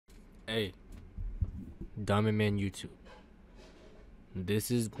Hey, Dhar Mann YouTube. This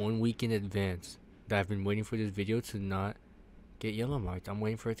is 1 week in advance that I've been waiting for this video to not get yellow marked. I'm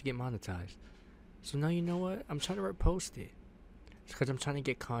waiting for it to get monetized. So now you know what? I'm trying to repost it. It's because I'm trying to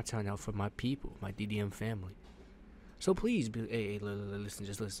get content out for my people, my DDM family. So please, hey, listen,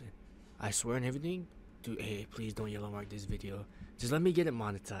 just listen. I swear on everything, dude, hey, please don't yellow mark this video. Just let me get it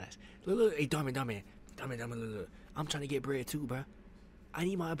monetized. Look, hey, Dhar Mann, look. I'm trying to get bread too, bro. I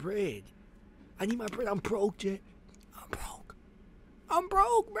need my bread. I'm broke, Jet. I'm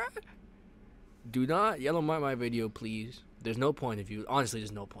broke, bro. Do not yellow mark my video, please. There's no point of you. Honestly,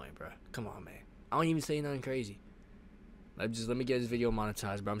 there's no point, bro. Come on, man. I don't even say nothing crazy. Let me get this video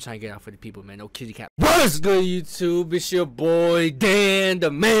monetized, bro. I'm trying to get out for the people, man. No kitty cat. What's good, YouTube? It's your boy Dan, the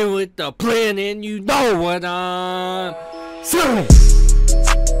man with the plan, and you know what I'm saying.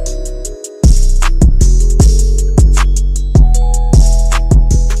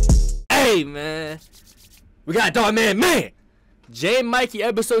 Hey, man. We got Dhar Mann, man. Jay Mikey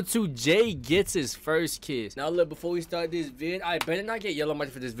episode 2. Jay gets his first kiss. Now look, before we start this vid, I better not get yellow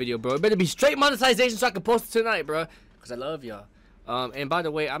marked for this video, bro. It better be straight monetization so I can post it tonight, bro. Cause I love y'all. And by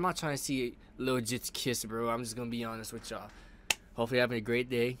the way, I'm not trying to see Lil Jit's kiss, bro. I'm just gonna be honest with y'all. Hopefully you're having a great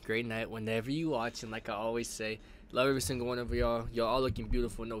day, great night, whenever you watching. Like I always say, love every single one of y'all. Y'all all looking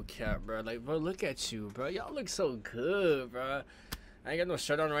beautiful, no cap, bro. Like, bro, look at you, bro. Y'all look so good, bro. I ain't got no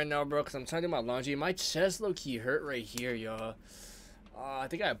shirt on right now, bro, because I'm trying to do my laundry. My chest low-key hurt right here, y'all. I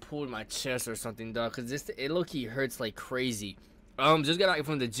think I pulled my chest or something, dog, because it low-key hurts like crazy. Just got out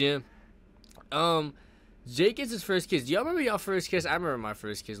from the gym. Jake gets his first kiss. Do y'all remember y'all first kiss? I remember my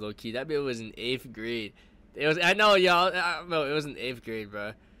first kiss, low-key. That bit was in 8th grade. I know, y'all. Bro, it was in 8th grade,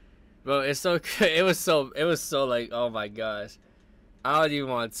 bro. Bro, it's so it was so like, oh my gosh. I don't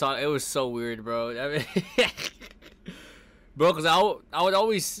even want to talk. It was so weird, bro. I mean, bro, because I would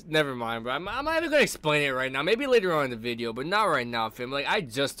always, never mind, bro. I'm not even going to explain it right now. Maybe later on in the video, but not right now, fam. Like, I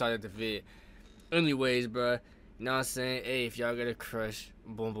just started the vid. Anyways, bro, you know what I'm saying? Hey, if y'all got a crush,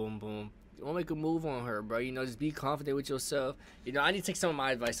 boom, boom, boom. Don't make a move on her, bro. You know, just be confident with yourself. You know, I need to take some of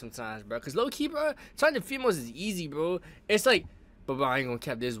my advice sometimes, bro. Because low-key, bro, trying to females is easy, bro. It's like, but bro, I ain't gonna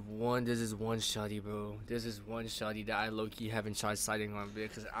cap. There's this one shawty, bro. There's this one shawty that I low-key haven't tried sliding on, bro.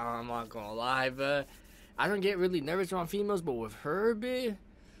 Because I'm not gonna lie, bro. I don't get really nervous around females, but with her, bitch,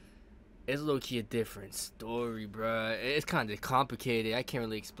 it's low-key a different story, bro. It's kind of complicated. I can't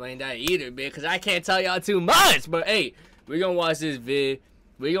really explain that either, bitch, because I can't tell y'all too much. But, hey, we're going to watch this vid.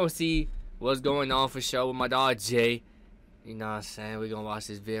 We're going to see what's going on for sure with my dog, Jay. You know what I'm saying? We're going to watch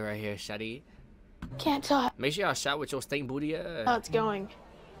this vid right here, shawty. Can't talk. Make sure y'all shot with your stank booty. How it's going.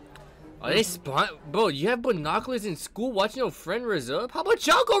 Are they Bro, you have binoculars in school watching your friend rizz up? How about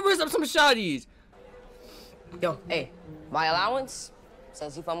y'all go rizz up some shawties? Yo, hey, my allowance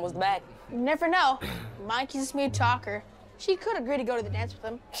says he fumbles the bag. You never know. Mikey's a smooth talker. She could agree to go to the dance with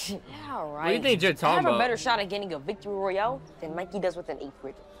him. Yeah, right. What do you think you're talking about? I have a better shot at getting a victory royale than Mikey does with an 8th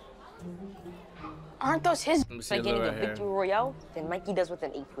grader. Aren't those his? Like getting a victory royale than Mikey does with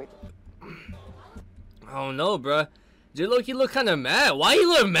an 8th grader. I don't know, bro. J low-key look kind of mad. Why you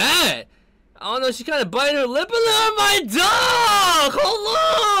look mad? I don't know, she kind of biting her lip a little. My dog!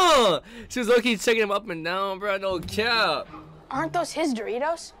 Hold on! She was low-key checking him up and down, bro. No cap. Aren't those his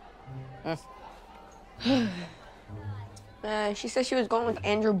Doritos? She said she was going with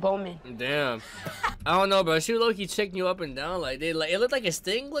Andrew Bowman. Damn. I don't know, bro. She was low-key checking you up and down. Like, it looked like a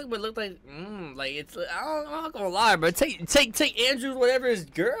sting look, but it looked like, like, it's, I'm not gonna lie, bro. Take Andrew's whatever his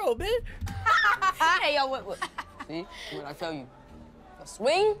girl, man. Hey, yo, what? See? What I tell you? A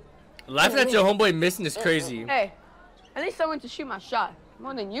swing? Laughing at your homeboy missing is crazy. Hey, at least I went to shoot my shot.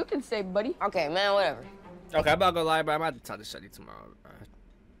 More than you can say, buddy. Okay, man, whatever. Okay, I'm not gonna lie, bro. I'm about to talk to Shuddy tomorrow, bro.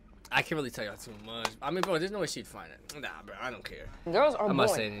 I can't really tell y'all too much. I mean, bro, there's no way she'd find it. Nah, bro, I don't care. Girls are I'm boring.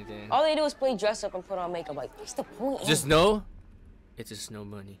 not saying anything. All they do is play dress up and put on makeup. Like, what's the point? Just know, it's just no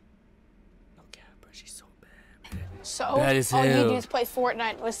money. No cap, bro. She's so bad, man. So, Bad as all you hell. do is play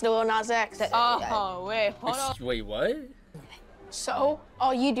Fortnite and listen to Lil Nas X. Oh, wait, hold on. Wait, what? So,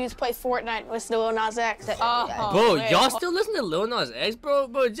 all you do is play Fortnite and listen to Lil Nas X. Bro, y'all still listen to Lil Nas X, bro?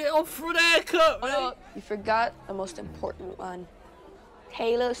 Bro, don't fruit that cup, man. You forgot the most important one.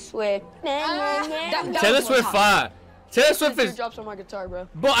 Taylor Swift. Taylor Swift fire. Taylor Swift is... drops on my guitar, bro.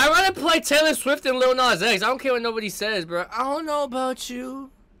 Bro, I'd rather play Taylor Swift than Lil Nas X. I don't care what nobody says, bro. I don't know about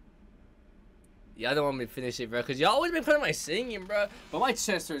you. Y'all don't want me to finish it, bro, because y'all always been putting my singing, bro. But my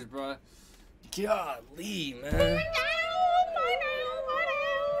chest hurts, bro. Golly, man.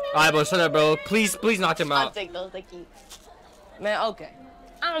 Alright, bro, shut up, bro. Please knock him out. I'll take those, thank you. Man, okay.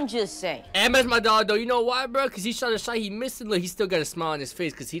 I I'm just saying. And that's my dog, though. You know why, bro? Because he shot a shot, he missed it. Look, he still got a smile on his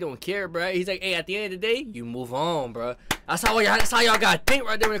face because he don't care, bro. He's like, hey, at the end of the day, you move on, bro. That's how y'all got to think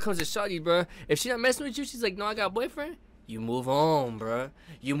right there when it comes to shawty, bro. If she not messing with you, she's like, no, I got a boyfriend. You move on, bro.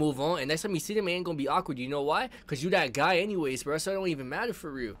 You move on. And next time you see them, it ain't going to be awkward. You know why? Because you that guy anyways, bro. So it don't even matter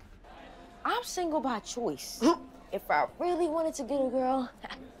for real. I'm single by choice. If I really wanted to get a girl,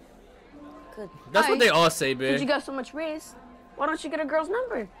 could. That's what they all say, man. Since you got so much race, why don't you get a girl's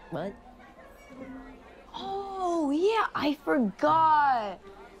number? What? Oh, yeah, I forgot.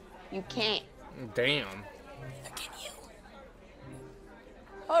 You can't. Damn. Can you?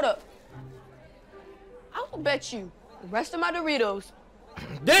 Hold up. I will bet you the rest of my Doritos.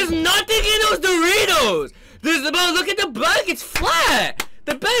 There's nothing in those Doritos. There's about, look at the bag. It's flat.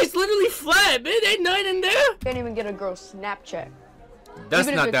 The bag's literally flat, man. Ain't nothing in there. Can't even get a girl's Snapchat. That's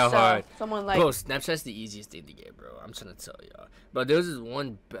Even not if that it's, hard. Someone like. Bro, Snapchat's the easiest thing to get, bro. I'm trying to tell y'all. But there was this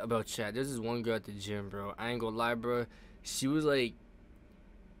one about chat. There's this one girl at the gym, bro. I ain't gonna lie, bro. She was like,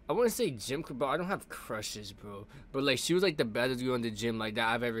 I wouldn't say gym, bro. I don't have crushes, bro. But like, she was like the baddest girl in the gym like that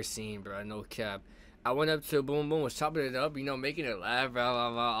I've ever seen, bro. No cap. I went up to her, boom, boom, was chopping it up, you know, making her laugh, blah,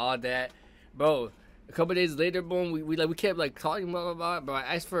 blah, blah, all that, bro. A couple days later, boom, we kept like talking, blah, blah, blah. But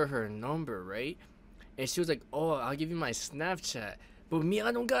I asked for her number, right? And she was like, "Oh, I'll give you my Snapchat." But me,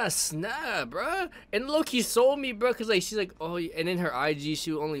 I don't got a Snap, bro. And low-key sold me, bro, cause like she's like, "Oh," and then her IG,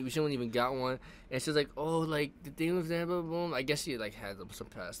 she don't even got one. And she's like, "Oh, like the thing was there, blah, blah, blah." I guess she like had some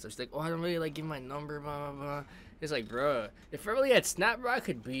past stuff. She's like, "Oh, I don't really like give my number, blah, blah, blah." It's like, bro, if I really had Snap, bro, I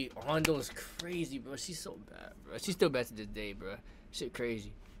could be on those crazy, bro. She's so bad, bro. She's still bad to this day, bro. Shit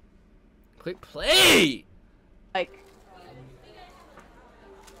crazy. Quick play. Like.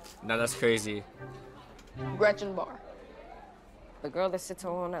 Nah, that's crazy. Gretchen Bar. The girl that sits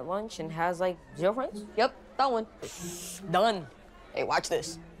alone at lunch and has like 0 friends? Yep, that one. Done. Hey, watch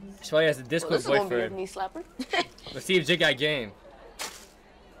this. She probably has a Discord This is gonna be a boyfriend. knee slapper. Let's see if Jake got game.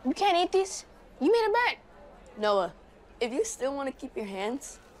 You can't eat these. You made a bet. Noah, if you still want to keep your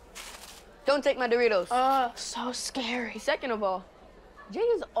hands, don't take my Doritos. So scary. Second of all, Jay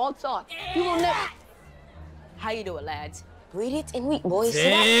is all talk. He will never. How you doing, lads? Read it and wheat, boys.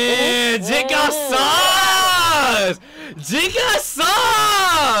 Damn, Jake got sauce! Jake got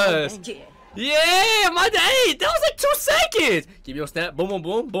sauce! Yeah, my day. That was like 2 seconds. Give me your snap. Boom, boom,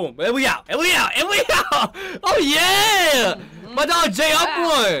 boom, boom. And we out. And we out. And we out. Oh, yeah. My dog Jay up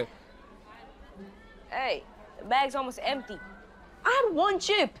one. Hey, the bag's almost empty. I had one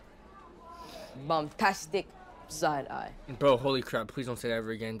chip. Bombastic side eye. Bro, holy crap. Please don't say that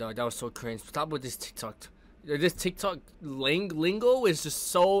ever again, dog. That was so cringe. Stop with this TikTok. This TikTok lingo is just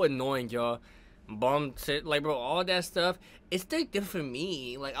so annoying, y'all. Like, bro, all that stuff. It's different for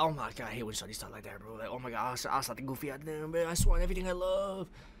me. Like, oh my god, I hate when shawty start like that, bro. Like, oh my god, I'll start the goofy out there, man. I swear on everything I love.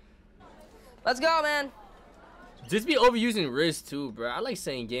 Let's go, man. Just be overusing wrist too, bro. I like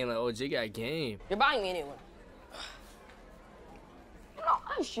saying game like, oh, Jay got game. You're buying me a new one. You know,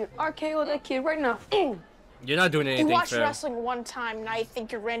 I should RKO that kid right now. You're not doing anything, You watched fam. wrestling one time, now you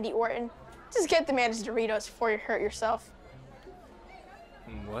think you're Randy Orton. Just get the man his Doritos before you hurt yourself.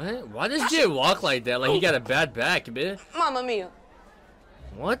 What? Why does Jay walk like that? Like he got a bad back, man. Mamma mia.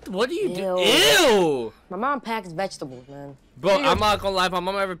 What? What do you do? Ew. Ew! My mom packs vegetables, man. Bro, I'm not gonna lie. If my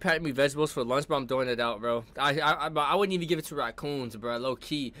mom ever packed me vegetables for lunch, bro, I'm throwing it out, bro. I wouldn't even give it to raccoons, bro. Low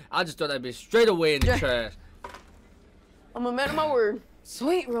key. I just throw that bitch straight away in the trash. I'm a man of my word.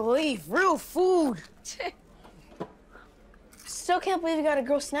 Sweet relief, real food. Still can't believe you got a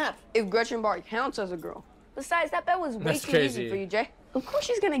girl Snap. If Gretchen Bar counts as a girl. Besides, that bet was way That's too crazy. easy for you, Jay. Of course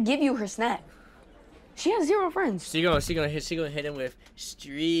she's gonna give you her Snap. She has 0 friends. She gonna hit him with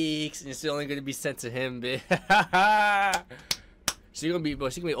streaks, and it's only gonna be sent to him, bitch. She gonna be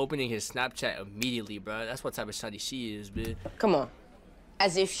opening his Snapchat immediately, bro. That's what type of shawty she is, bitch. Come on.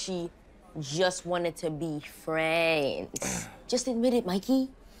 As if she just wanted to be friends. Just admit it, Mikey.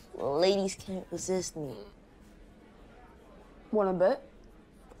 Ladies can't resist me. Wanna bet?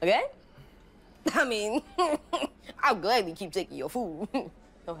 Okay? I mean, I'll gladly keep taking your food.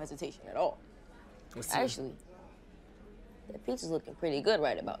 No hesitation at all. Let's see. Actually, that pizza's looking pretty good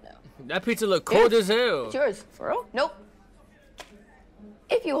right about now. That pizza look cold as hell. It's yours. For real? Nope.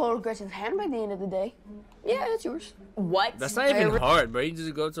 If you hold Gretchen's hand by the end of the day, yeah, it's yours. What? That's not even hard, bro. You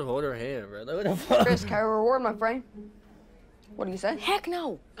just go to hold her hand, bro. Like, what the fuck? Chris, can I reward my friend? What do you say? Heck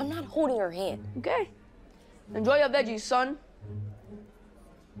no. I'm not holding her hand. Okay. Enjoy your veggies, son.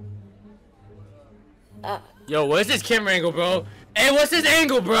 Yo, what's this camera angle, bro? Hey, what's this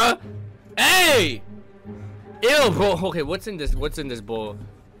angle, bro? Hey! Ew, bro. Okay, what's in this bowl?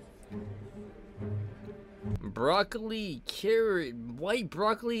 Broccoli, carrot, white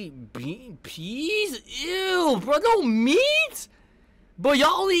broccoli, bean, peas? Ew, bro, no meat? Bro,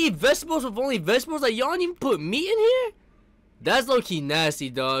 y'all only eat vegetables with only vegetables? Like, y'all don't even put meat in here? That's low-key nasty,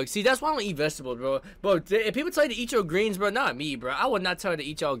 dog. See, that's why I don't eat vegetables, bro. Bro, if people tell you to eat your greens, bro, not me, bro. I would not tell you to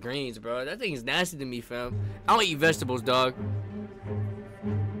eat y'all greens, bro. That thing is nasty to me, fam. I don't eat vegetables, dog.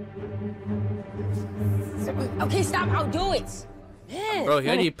 Okay, stop. I'll do it. Man. Bro, he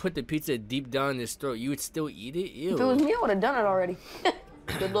already put the pizza deep down in his throat. You would still eat it? Ew. If it was me, I would have done it already.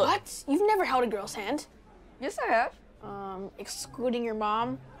 Good luck. What? You've never held a girl's hand? Yes, I have. Excluding your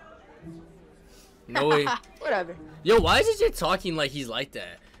mom? No way. Whatever. Yo, why is this shit talking like he's like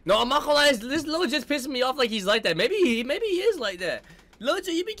that? No, I'm not gonna lie. This little just pissing me off like he's like that. Maybe he is like that. Lil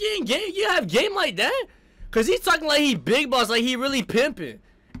J, you be getting game. You have game like that? Cause he's talking like he big boss, like he really pimping.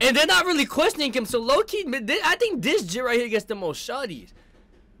 And they're not really questioning him. So low key, I think this J right here gets the most shotties.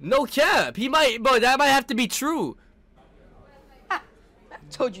 No cap. He might, bro. That might have to be true. I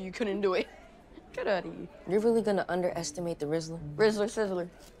told you couldn't do it. Get out of here. You're really gonna underestimate the Rizzler? Rizzler Sizzler.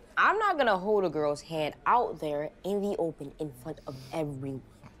 I'm not gonna hold a girl's hand out there in the open in front of everyone.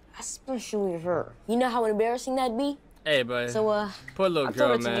 Especially her. You know how embarrassing that'd be? Hey, bro. So, poor little I girl,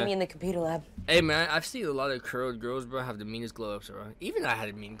 told her to man. meet me in the computer lab. Hey, man, I've seen a lot of curled girls, bro, have the meanest glow ups, bro. Even I had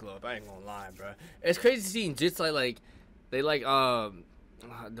a mean glow up. I ain't gonna lie, bro. It's crazy seeing just like they like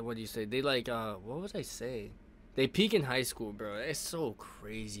what do you say? They like what was I saying? They peak in high school, bro. It's so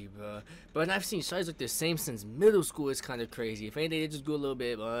crazy, bro. But I've seen shots look the same since middle school. It's kind of crazy. If anything, they just go a little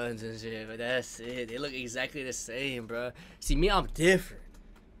bit buns and shit, but that's it. They look exactly the same, bro. See, me, I'm different.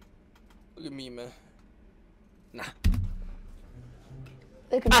 Look at me, man. Nah.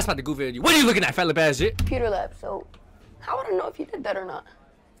 That's not the goofy at you. What are you looking at, fella bad shit? Computer lab, so how would I know if you did that or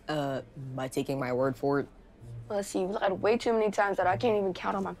not? By taking my word for it. Let's see, you've lied way too many times that I can't even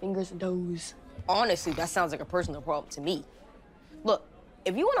count on my fingers and toes. Honestly, that sounds like a personal problem to me. Look,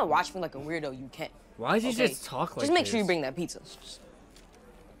 if you want to watch me like a weirdo, you can. Why did you just talk like Just make this? sure you bring that pizza.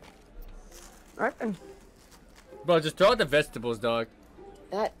 All right, then. Bro, just throw out the vegetables, dog.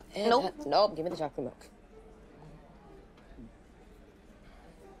 That and Nope. Nope, give me the chocolate milk.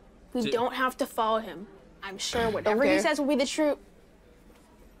 We don't have to follow him. I'm sure whatever Okay. he says will be the truth.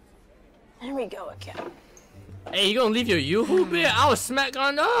 There we go again. Hey, you gonna leave your yoo-hoo bit? I'll smack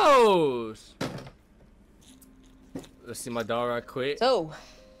on those. Let's see my dog right quick. So,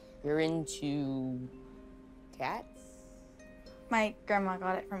 you're into cats? My grandma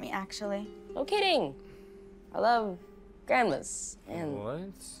got it for me, actually. No kidding. I love grandmas and What?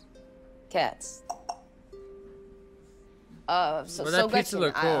 cats. Well, that pizza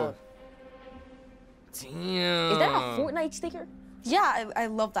look cool. Damn. Is that a Fortnite sticker? Yeah, I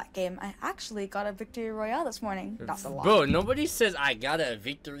love that game. I actually got a victory royale this morning. That's a lot. Bro, nobody says I got a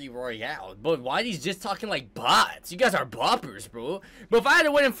victory royale. But why these just talking like bots? You guys are boppers, bro. But if I had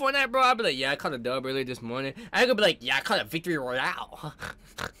to win in Fortnite, bro, I'd be like, yeah, I caught a dub earlier this morning. I could be like, yeah, I caught a victory royale.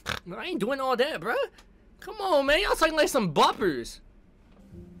 I ain't doing all that, bro. Come on, man. Y'all talking like some boppers.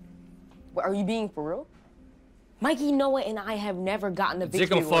 What, are you being for real? Mikey, Noah, and I have never gotten a victory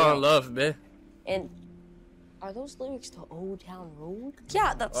Just gonna fall royale. in love, man. And are those lyrics to Old Town Road?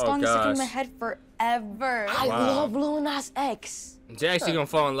 Yeah, that song is stuck in my head forever. I love Lil Nas X. Jay actually gonna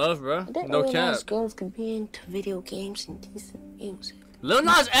fall in love, bro. No Lil cap. Nas girls comparing to video games and decent music. Lil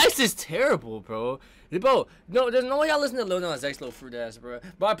Nas X is terrible, bro. Bro, no, there's no way y'all listen to Lil Nas X, little fruit ass, bro.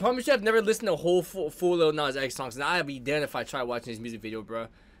 But I promise you, I've never listened to a whole full Lil Nas X songs. And I'd be damned if I try watching his music video, bro.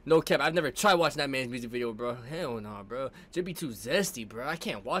 No cap, I've never tried watching that man's music video, bro. Hell nah, bro. Just be too zesty, bro. I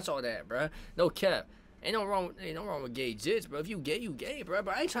can't watch all that, bro. No cap. Ain't no wrong with gay jits, bro. If you gay, you gay, bro.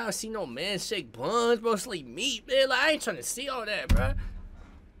 But I ain't trying to see no man shake buns, bro. Sleep meat, man. Like, I ain't trying to see all that, bro.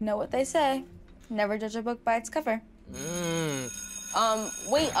 Know what they say. Never judge a book by its cover.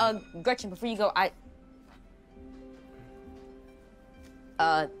 Wait, Gretchen, before you go,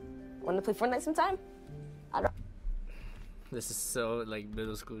 want to play Fortnite sometime? I don't. This is so, like,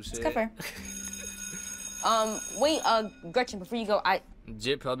 middle school shit. It's cover. Wait, Gretchen, before you go,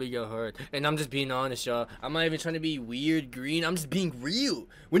 Jit probably got hurt. And I'm just being honest, y'all. I'm not even trying to be weird green. I'm just being real.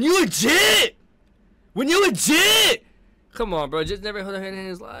 When you legit! Come on, bro. Jit never held a hand in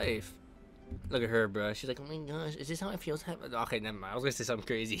his life. Look at her, bro. She's like, oh my gosh, is this how it feels? Okay, never mind. I was gonna say something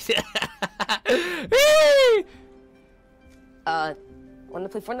crazy. Want to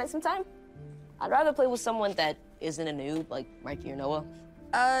play Fortnite sometime? I'd rather play with someone that isn't a noob, like Mikey or Noah.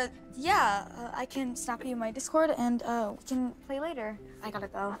 Yeah, I can snap you my Discord and, we can play later. I gotta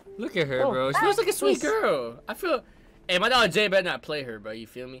go. Look at her, bro. She looks like a sweet girl. I feel... Hey, my dog Jay better not play her, bro. You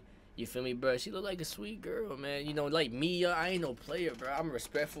feel me? You feel me, bro? She look like a sweet girl, man. You know, like me, I ain't no player, bro. I'm a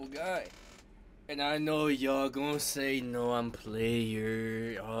respectful guy. And I know y'all gonna say, no, I'm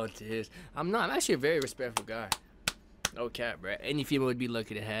player, all this. I'm not. I'm actually a very respectful guy. No cap, bro. Any female would be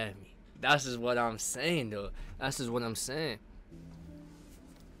lucky to have me. That's just what I'm saying, though. That's just what I'm saying.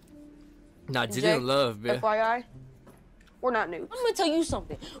 Nah, didn't love, bro. FYI, we're not nudes. I'm gonna tell you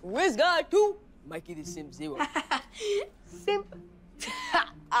something. Riz guy 2, Mikey the Simp 0. Simp.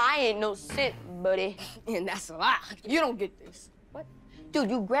 I ain't no simp, buddy. And that's a lie. You don't get this. What? Dude,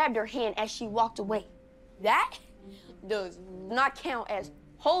 you grabbed her hand as she walked away. That does not count as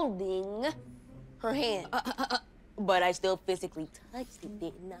holding her hand. But I still physically touched it,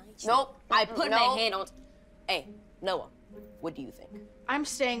 didn't I? Nope. I put my hand on. Hey, Noah, what do you think? I'm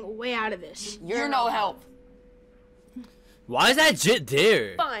staying way out of this. You're no help. Why is that jit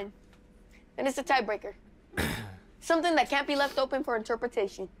there? Fine. And it's a tiebreaker. Something that can't be left open for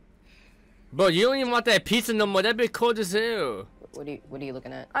interpretation. Bro, you don't even want that pizza no more. That bit cold as hell. What are you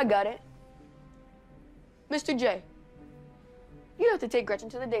looking at? I got it. Mr. J, you have to take Gretchen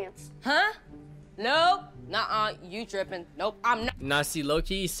to the dance. Huh? Nope. Nuh-uh, you tripping. Nope, I'm not. Nah, see,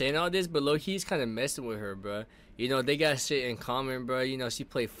 low-key he's saying all this, but low-key he's kind of messing with her, bro. You know, they got shit in common, bro. You know, she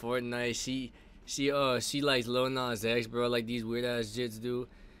play Fortnite. She likes Lil Nas X, bro, like these weird-ass jits do.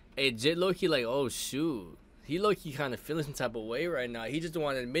 Hey, Jit low-key like, oh, shoot. He low-key kind of feeling some type of way right now. He just don't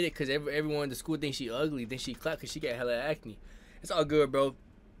want to admit it because everyone in the school thinks she ugly, thinks she clap because she got hella acne. It's all good, bro.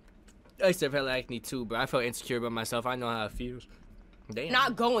 I used to have hella acne too, bro. I felt insecure about myself. I know how it feels. Damn.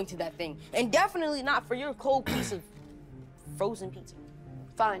 Not going to that thing. And definitely not for your cold piece of frozen pizza.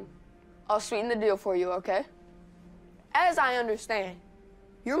 Fine. I'll sweeten the deal for you, okay? As I understand,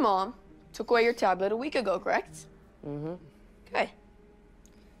 your mom took away your tablet a week ago, correct? Mm-hmm. Okay.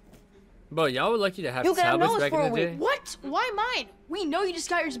 Bro, y'all were lucky to have You can have tablets Noah's back for in a the week. day. What? Why mine? We know you just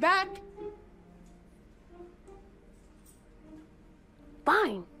got yours back.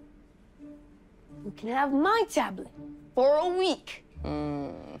 Fine. You can have my tablet for a week. A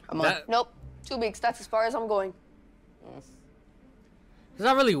month. That- Nope. 2 weeks. That's as far as I'm going. It's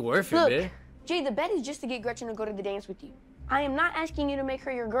not really worth it, Look, man. Jay, the bet is just to get Gretchen to go to the dance with you. I am not asking you to make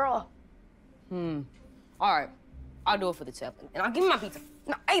her your girl. All right. I'll do it for the tablet. And I'll give you my pizza.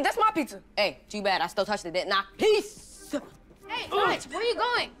 No, hey, that's my pizza. Hey, too bad. I still touched it, didn't I? Peace! Hey, guys, where are you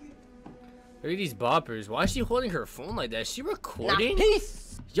going? Look at these boppers. Why is she holding her phone like that? Is she Nah, recording?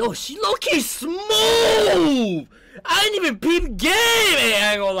 peace! Yo, she low-key smooth! I didn't even peep game! Hey,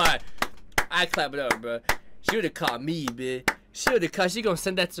 I ain't gonna lie. I clap it up, bro. She would've caught me, bitch. She would've caught. She gonna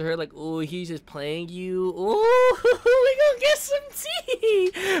send that to her like, oh, he's just playing you. Ooh, we gonna get some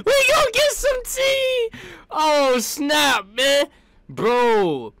tea. We gonna get some tea. Oh, snap, man.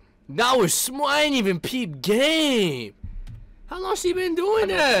 Bro, that was smooth. I ain't even peep game. How long she been doing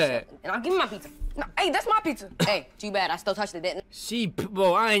that? And I'll give you my pizza. No, hey, that's my pizza. Hey, too bad. I still touched it, didn't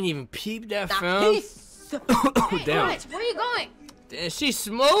Bro, I ain't even peeped that, I? fam. Peace! Oh, damn. Guys, where are you going? Damn, she's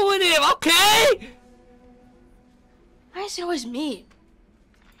smooth with him. Okay. Why is it always me?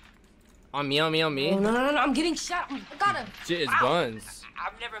 On me. Oh, no. I'm getting shot. I gotta. Shit is buns.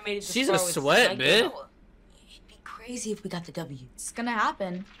 I've never made it this She's far a with sweat, Mikey. bitch. It'd be crazy if we got the W. It's gonna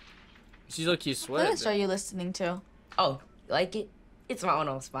happen. She's low-key What sweat. list are you listening to? Oh, you like it? It's my own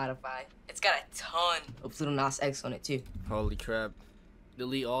on Spotify. It's got a ton of Lil Nas X on it, too. Holy crap.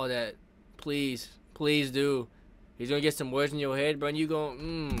 Delete all that. Please. Please do. He's gonna get some words in your head, bro, and you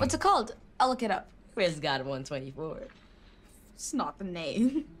gon' What's it called? I'll look it up. Riz got 124. It's not the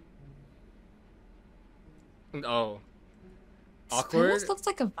name. Oh. This Awkward? almost looks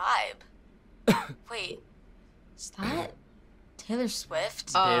like a vibe. Wait, is that Taylor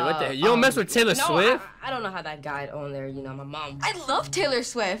Swift? Hey, what the hell? You don't mess with Taylor No, Swift? I don't know how that got on there. You know, my mom. I love Taylor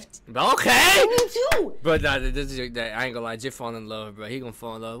Swift. Okay! Me too. But nah, this is I ain't gonna lie, Jit fall in love, bro. He gonna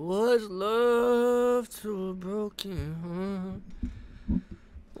fall in love. What's love to a broken heart?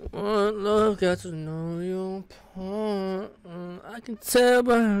 What love got to know your part? I can tell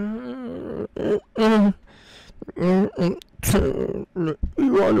by her. You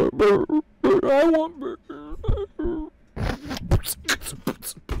want a bird, I want bird.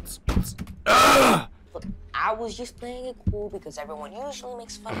 Look, I was just playing it cool because everyone usually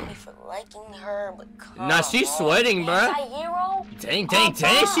makes fun of me for liking her, but come Nah, she's on. sweating, bruh. Anti-hero? Dang,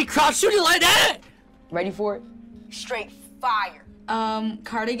 she crouch shooting like that? Ready for it? Straight fire.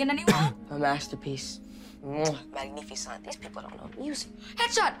 Cardigan, anyone? A masterpiece. Mwah. Magnificent. These people don't know music.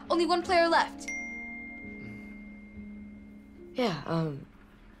 Headshot! Only one player left. Yeah,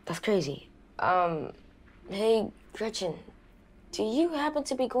 that's crazy. Hey, Gretchen, do you happen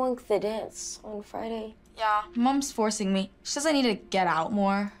to be going to the dance on Friday? Yeah. Mom's forcing me. She says I need to get out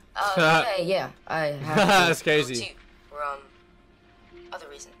more. Okay, yeah, I have to That's go crazy. too. We're, other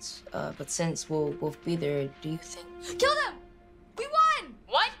reasons. But since we'll both be there, do you think? Kill them! We won!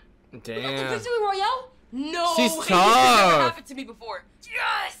 What? We got the Damn. victory royale? No, She's way, this has tough. never happened to me before.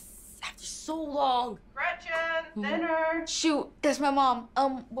 Yes! After so long. Gretchen, dinner. Shoot, that's my mom.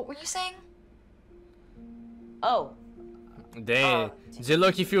 What were you saying? Oh, Damn. J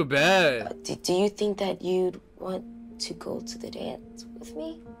Loki feel bad. do you think that you'd want to go to the dance with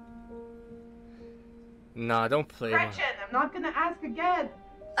me? Nah, don't play. Man. Gretchen, I'm not gonna ask again.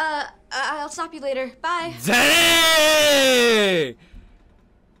 I'll stop you later. Bye. Dang!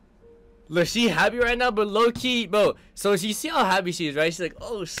 Look, she happy right now, but low key, bro. So you see how happy she is, right? She's like,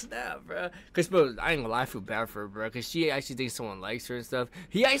 oh snap, bro. Cause bro, I ain't gonna lie, I feel bad for her, bro. Cause she actually thinks someone likes her and stuff.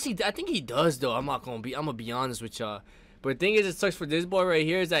 I think he does though. I'm gonna be honest with y'all. But the thing is, it sucks for this boy right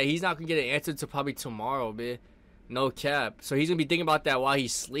here is that he's not gonna get an answer until probably tomorrow, man. No cap. So he's gonna be thinking about that while he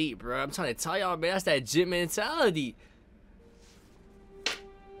sleep, bro. I'm trying to tell y'all, man. That's that gym mentality.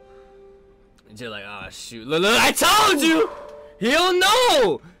 Just like, oh shoot, look, I told you. He don't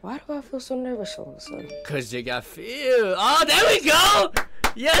know. Why do I feel so nervous all of a sudden? Cause you got feel. Oh, there we go.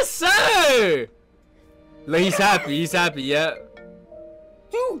 Yes, sir. Look, he's happy. He's happy. Yeah.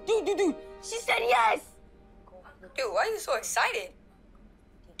 Dude. She said yes. Dude, why are you so excited?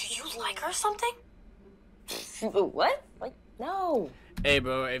 Do you like her or something? What? Like, no. Hey,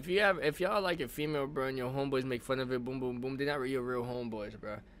 bro. If y'all like a female, bro, and your homeboys make fun of it, boom, boom, boom, they're not your real homeboys,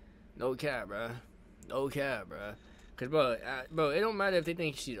 bro. No cap, bro. No cap, bro. Cause bro, it don't matter if they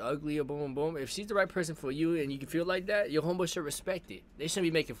think she's ugly or boom, boom, boom. If she's the right person for you and you can feel like that, your homeboy should respect it. They shouldn't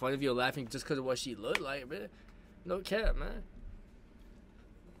be making fun of you or laughing just cause of what she look like, man. No cap, man.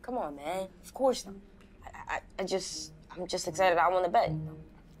 Come on, man. Of course not. I'm just excited. I want to bet.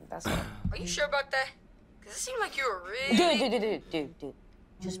 That's all. Are you sure about that? Cause it seemed like you were really... Dude.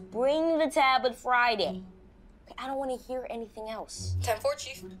 Just bring the tablet Friday. I don't want to hear anything else. 10-4,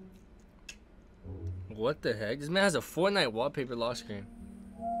 Chief. What the heck? This man has a Fortnite wallpaper lock screen.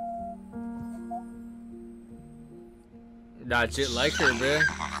 Nah, shit like her, bro.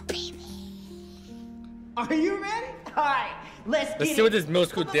 Are you ready? All right, let's see what this middle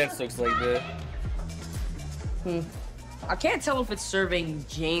school dance looks like, bro. I can't tell if it's serving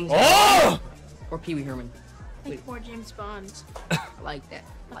James or Pee Wee Herman. Like more James Bonds. I like that.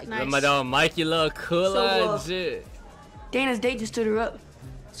 Nice. My dog Mikey look cool and shit. Dana's date just stood her up.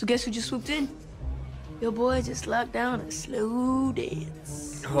 So guess who just swooped in? Your boy just locked down a slow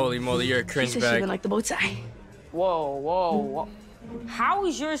dance. Holy moly, you're a She cringe said she bag. didn't like the bow tie. Whoa. How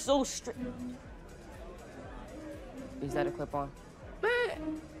is yours so strict? Is that a clip-on?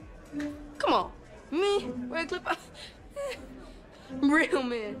 Man, come on. Me, wear a clip-on. Real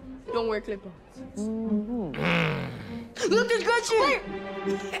man, don't wear clip-ons. Look, there's Gretchen!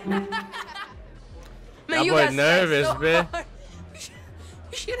 Man, That you boy got nervous, so man. hard.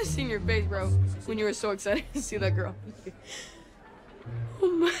 You should have seen your face, bro, when you were so excited to see that girl. Oh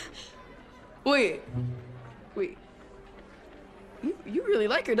my. Wait. You really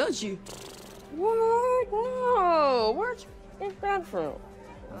like her, don't you? What? No. Where'd you get that from?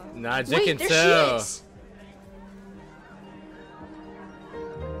 Nah, you Wait, can there tell. she is.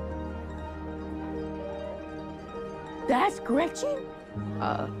 That's Gretchen?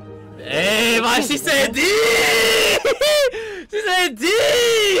 Hey, why she said D? She said D.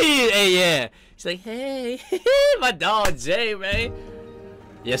 Hey, yeah. She's like, hey, my dog Jay, man.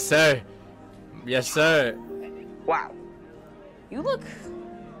 Yes, sir. Yes, sir. Wow. You look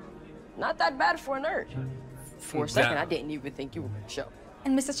not that bad for a nerd. For a second, I didn't even think you were gonna show.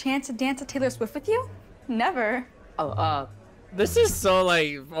 And miss a chance to dance with Taylor Swift with you? Never. Oh, This is so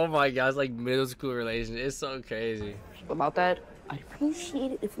like, oh my god, it's like middle school relation. It's so crazy. about that, I'd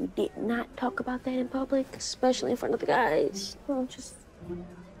appreciate it if we did not talk about that in public, especially in front of the guys. No, just,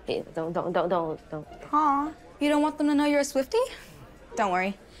 yeah, don't. Aw, you don't want them to know you're a Swiftie? Don't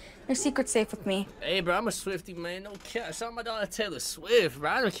worry. Your secret's safe with me. Hey, bro, I'm a Swiftie, man. No cap. Shout out my dog Taylor Swift, bro.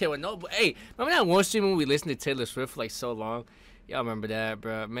 I don't care what nobody. Hey, remember that one stream when we listened to Taylor Swift for like so long? Y'all remember that,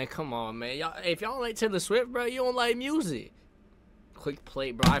 bro? Man, come on, man. Y'all, hey, if y'all don't like Taylor Swift, bro, you don't like music. Click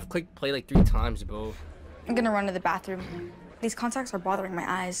play, bro. I've clicked play like 3 times, bro. I'm gonna run to the bathroom. These contacts are bothering my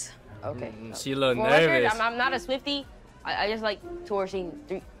eyes. Okay. She a little For record, nervous. I'm not a Swiftie. I just like 2 or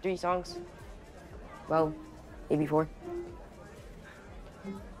 3 songs. Well, maybe 4.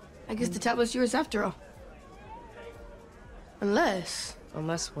 I guess the tablet's yours after all. Unless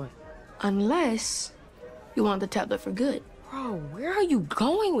what? Unless you want the tablet for good. Bro, where are you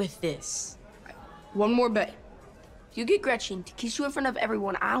going with this? One more bet. If you get Gretchen to kiss you in front of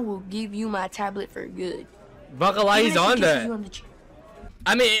everyone, I will give you my tablet for good. Buckle, why he's Even if she on kisses that? you on the cheek.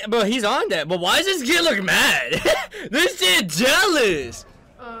 I mean, bro, he's on that. But why does this kid look mad? This kid jealous.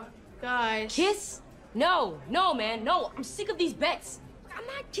 Guys. Kiss? No, man, no. I'm sick of these bets. I'm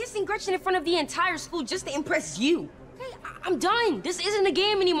not kissing Gretchen in front of the entire school just to impress you. Hey, I'm done. This isn't a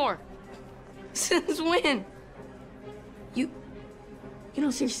game anymore. Since when? You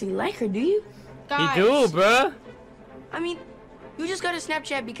don't seriously like her, do you? Guys. He do, bro. I mean, you just got a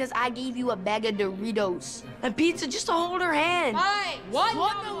Snapchat because I gave you a bag of Doritos and pizza just to hold her hand. Hey, What?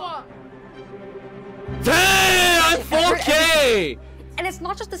 Noah? Damn, 4K. And it's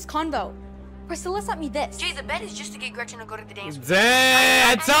not just this convo. Priscilla sent me this. Jay, the bet is just to get Gretchen to go to the dance.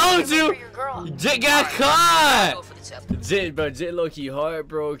 Damn, I told you. Jit got caught. Go for the tip. Jit, bro, Jit low-key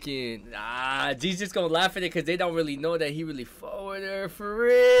heartbroken. G's just gonna laugh at it because they don't really know that he really fought with her for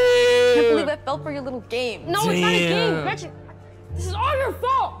real. I can't believe I fell for your little game. No, it's not a Damn. game, Gretchen. This is all your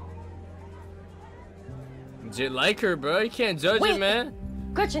fault. Jit like her, bro. You can't judge it, man.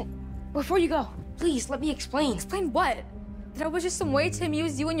 Gretchen, before you go, please let me explain. Explain what? That was just some way to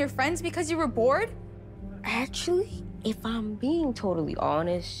amuse you and your friends because you were bored? Actually, if I'm being totally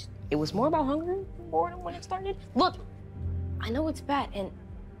honest, it was more about hunger than boredom when it started. Look, I know it's bad, and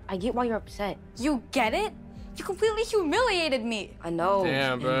I get why you're upset. You get it? You completely humiliated me. I know.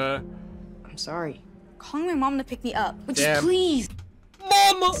 Damn, and bro. I'm sorry. Calling my mom to pick me up. But Damn. just please,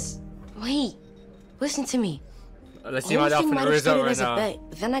 Mama. wait, listen to me. Let's see my dolphin might have result started right as a now. bet,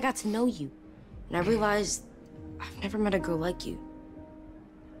 but then I got to know you, and I realized I've never met a girl like you.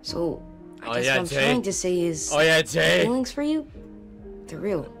 So, I guess yeah, what I'm Jay. trying to say is, Oh yeah, Jay. feelings for you, they're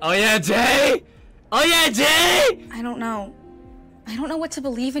real. Oh yeah, Jay. Oh yeah, Jay. I don't know. I don't know what to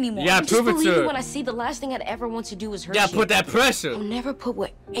believe anymore. Yeah, Just prove it believe to me her. when I say the last thing I'd ever want to do is hurt Yeah, you. put that pressure. I'll never put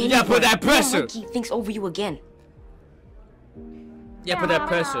what gotta anyone put that pressure. or Mikey thinks over you again. Yeah, put that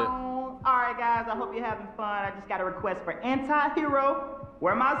pressure. All right, guys, I hope you're having fun. I just got a request for anti-hero.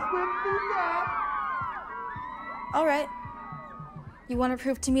 Where my Swifties at? All right. You want to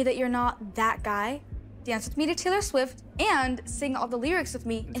prove to me that you're not that guy? Dance with me to Taylor Swift and sing all the lyrics with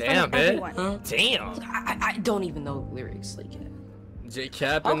me in front Damn, of man. everyone. Damn. I don't even know the lyrics like Jay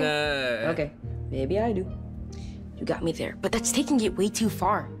capping that. Okay, maybe I do. You got me there, but that's taking it way too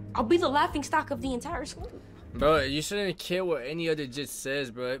far. I'll be the laughing stock of the entire school. Bro, you shouldn't care what any other jit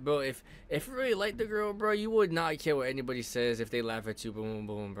says, bro. Bro, if you really like the girl, bro, you would not care what anybody says if they laugh at you, boom,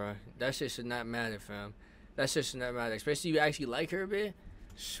 boom, bro. That shit should not matter, fam. That shit should not matter. Especially if you actually like her, bitch.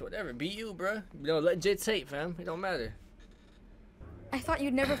 Whatever, be you, bro. You know, let jits hate, fam. It don't matter. I thought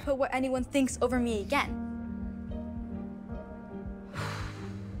you'd never put what anyone thinks over me again.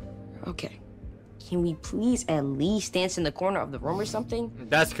 Okay. Can we please at least dance in the corner of the room or something?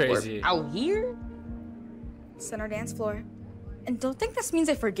 That's crazy. Or out here? It's on our dance floor. And don't think this means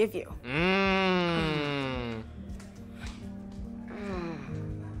I forgive you. Mmm.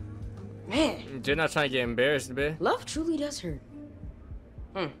 Man, You're not trying to get embarrassed, bitch. love truly does hurt.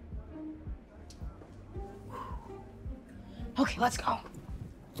 Okay, let's go.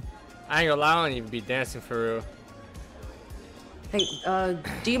 I ain't gonna lie, I don't even be dancing for real. Hey,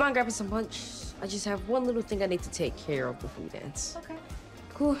 do you mind grabbing some lunch? I just have one little thing I need to take care of before we dance. Okay.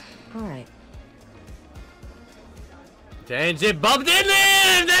 Cool. All right. Dang, Jit bumped in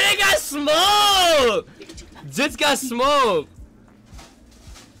there! That ain't got smoke! Jit's got smoke!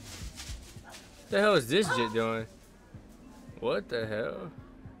 What the hell is this Jit doing? What the hell?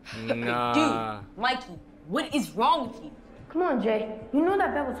 Nah. Dude, Mikey, what is wrong with you? Come on, Jay. You know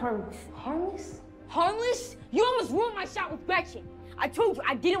that bet was harmless. Harmless? Harmless? You almost ruined my shot with Gretchen. I told you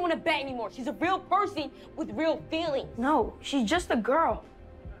I didn't want to bet anymore. She's a real person with real feelings. No, she's just a girl.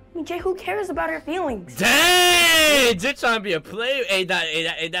 I mean, Jay, who cares about her feelings? Dang! Jit trying to be a player. Hey,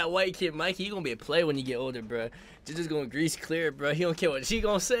 that white kid, Mikey, he gonna be a player when you get older, bro. Jit just gonna grease clear, bro. He don't care what she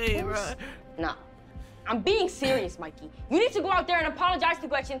gonna say, bro. Nah. I'm being serious, Mikey. You need to go out there and apologize to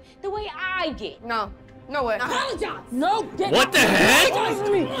Gretchen the way I did. No, no way. Apologize! No! What the heck? Apologize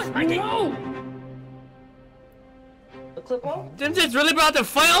to me! No! The clip on? Them Jits really about to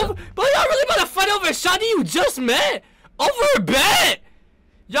fight over? But y'all really about to fight over a shot that you just met? Over a bet?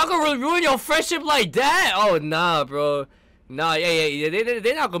 Y'all gonna really ruin your friendship like that? Oh, nah, bro. Nah, yeah.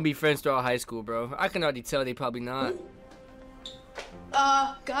 They're not gonna be friends throughout high school, bro. I can already tell they probably not.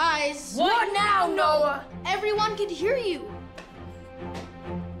 Guys. What now, Noah? Everyone can hear you.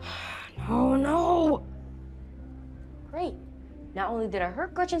 Oh no! Great. Not only did I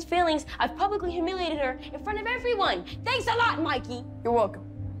hurt Gretchen's feelings, I've publicly humiliated her in front of everyone. Thanks a lot, Mikey. You're welcome.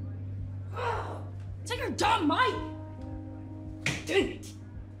 Take your dumb Mike. Dang it.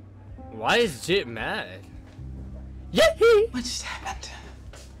 Why is Jit mad? Yay! What just happened?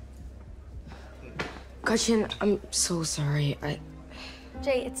 Gretchen, I'm so sorry.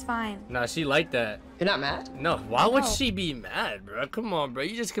 Jay, it's fine. Nah, she like that. You're not mad? No, why would she be mad, bro? Come on, bro.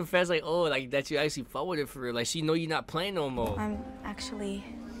 You just confess like, oh, like that you actually fought with it for real. Like she know you're not playing no more. I'm actually...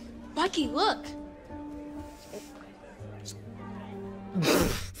 Mikey, look.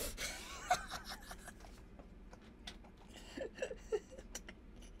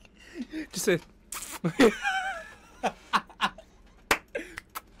 Just said.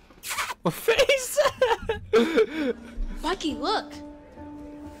 My face. Mikey, look.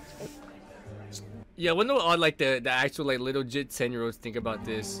 Yeah, I wonder what all like the actual like little legit 10-year-olds think about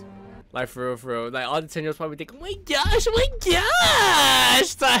this. Like for real. Like all the 10-year-olds probably think, oh my gosh,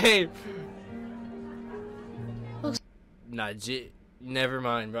 type. Nah, jit. Never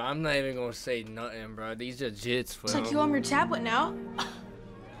mind, bro. I'm not even gonna say nothing, bro. These are jits for Looks like you on your tablet now.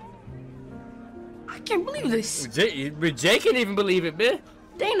 I can't believe this. Jay can't even believe it, man.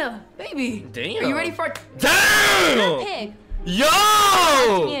 Dana, baby. Damn. Are you ready for it? Damn! Pig.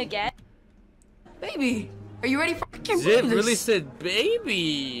 Yo! Me again. Baby, are you ready for I can't Zip believe this. really said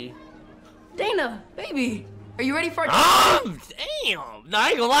baby. Dana, baby, are you ready for it? Damn! Nah, I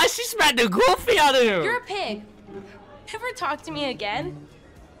ain't gonna lie, she smacked the goofy out of him. You're a pig. Ever talk to me again?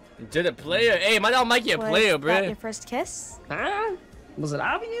 Jit a player. Hey, my dog Mikey a player, Was that bro. your first kiss? Huh? Was it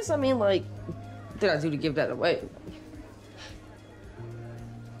obvious? I mean, like, what did I do to give that away?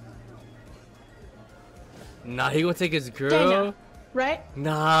 Nah, he gonna take his girl. Dana, right?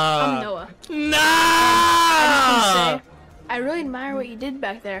 Nah. I'm Noah. Nah. I just want to say, I really admire what you did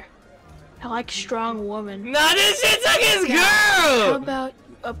back there. I like a strong woman. Nah, this shit took his How girl. about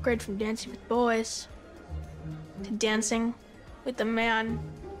you upgrade from dancing with boys to dancing with a man?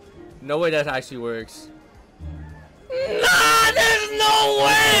 No way that actually works. Nah, there's no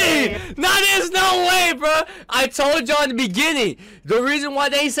way! Nah, there's no way, bro! I told y'all in the beginning. The reason why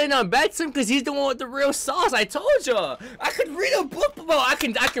they ain't saying nothing back to him because he's the one with the real sauce. I told y'all. I could read a book, bro. I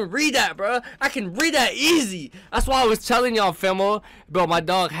can read that, bro. I can read that easy. That's why I was telling y'all, Femo. Bro, my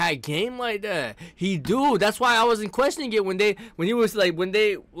dog had game like that. He do. That's why I wasn't questioning it when they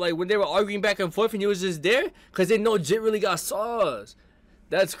were arguing back and forth and he was just there. Cause they know Jit really got sauce.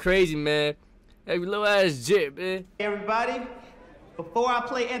 That's crazy, man. Hey, little ass Jit, man. Everybody, before I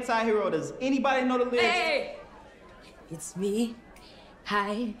play anti-hero, does anybody know the lyrics? Hey! It's me.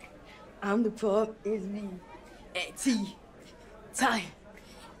 Hi. I'm the pup. It's me. T. Time.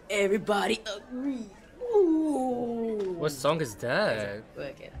 Everybody agree. Ooh. What song is that?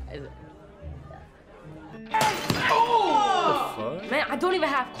 Okay. Oh! Fuck? Man, I don't even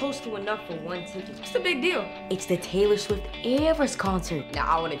have close to enough for one ticket. What's the big deal? It's the Taylor Swift Everest concert.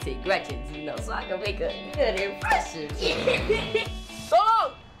 Now I want to take Gretchen, so I can make a good impression.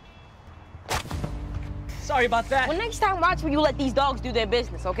 Dog! Sorry about that. Well, next time, watch when you let these dogs do their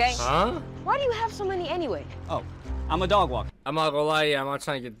business, okay? Huh? Why do you have so many anyway? Oh, I'm a dog walker. I'm not gonna lie, yeah, I'm not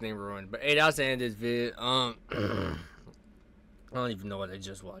trying to get the thing ruined. But hey, that's the end of this vid. I don't even know what I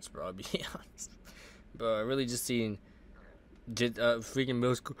just watched, bro. I'll be honest. But I really just seen freaking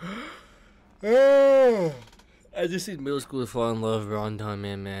middle school. I just seen middle school fall in love, bro. I'm done,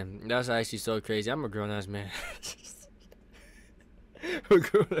 man. That's actually so crazy. I'm a grown ass man. I'm a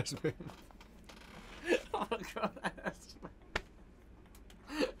grown ass man. I'm a grown ass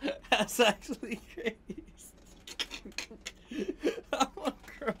man. That's actually crazy. I'm a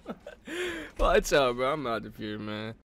grown. Watch out, bro. I'm out of here, man.